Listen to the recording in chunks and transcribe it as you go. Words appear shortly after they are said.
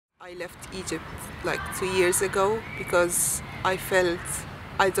I left Egypt like 2 years ago because I felt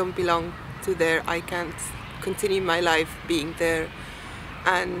I don't belong to there. I can't continue my life being there,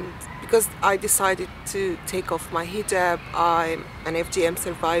 and because I decided to take off my hijab. I'm an FGM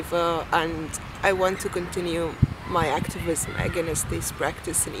survivor and I want to continue my activism against this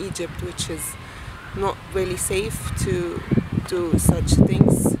practice in Egypt, which is not really safe to do such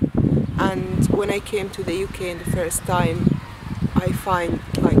things. And when I came to the UK in the first time, I find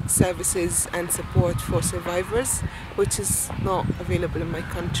like services and support for survivors, which is not available in my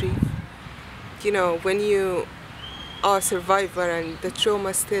country. You know, when you are a survivor and the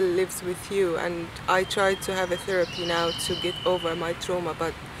trauma still lives with you, and I try to have a therapy now to get over my trauma,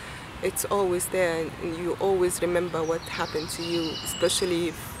 but it's always there and you always remember what happened to you,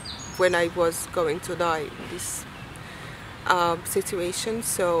 especially when I was going to die in this situation.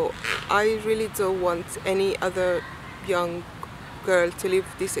 So I really don't want any other young girl to live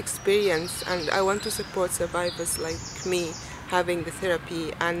this experience, and I want to support survivors like me having the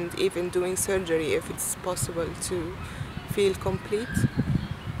therapy and even doing surgery if it's possible to feel complete.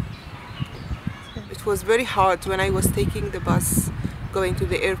 It was very hard when I was taking the bus going to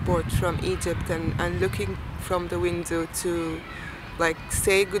the airport from Egypt and looking from the window to like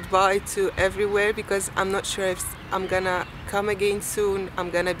say goodbye to everywhere, because I'm not sure if I'm gonna come again soon, I'm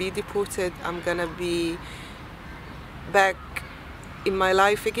gonna be deported, I'm gonna be back in my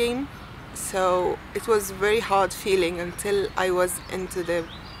life again. So it was very hard feeling until I was into the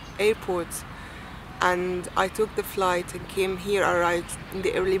airport and I took the flight and came here, arrived in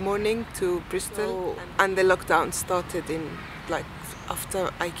the early morning to Bristol, and the lockdown started in like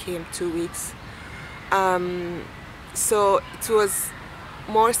after I came 2 weeks. So it was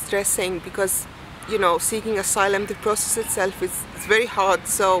more stressing because, you know, seeking asylum, the process itself is very hard.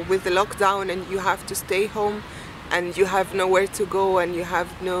 So with the lockdown and you have to stay home and you have nowhere to go and you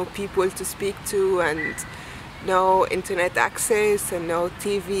have no people to speak to and no internet access and no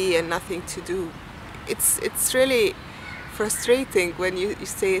TV and nothing to do. It's really frustrating when you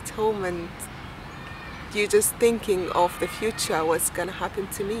stay at home and you're just thinking of the future, what's gonna happen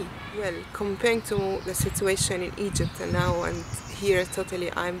to me. Well, comparing to the situation in Egypt and now and here,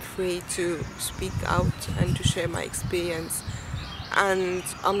 totally I'm free to speak out and to share my experience. And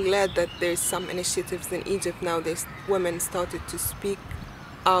I'm glad that there's some initiatives in Egypt now. There's women started to speak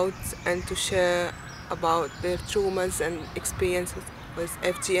out and to share about their traumas and experiences with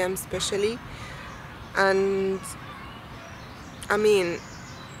FGM especially. And I mean,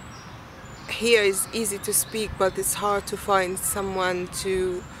 here is easy to speak, but it's hard to find someone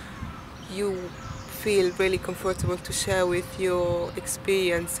you feel really comfortable to share with your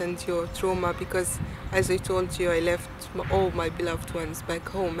experience and your trauma, because as I told you, I left all my beloved ones back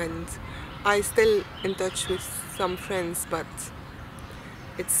home and I still in touch with some friends, but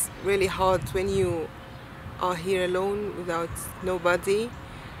it's really hard when you are here alone without nobody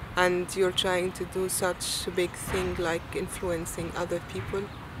and you're trying to do such a big thing like influencing other people.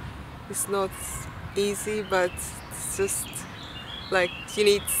 It's not easy, but it's just like you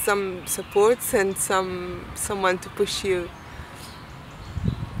need some support and someone to push you.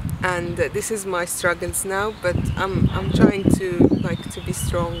 And this is my struggles now, but I'm trying to be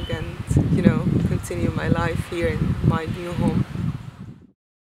strong and, you know, continue my life here in my new home.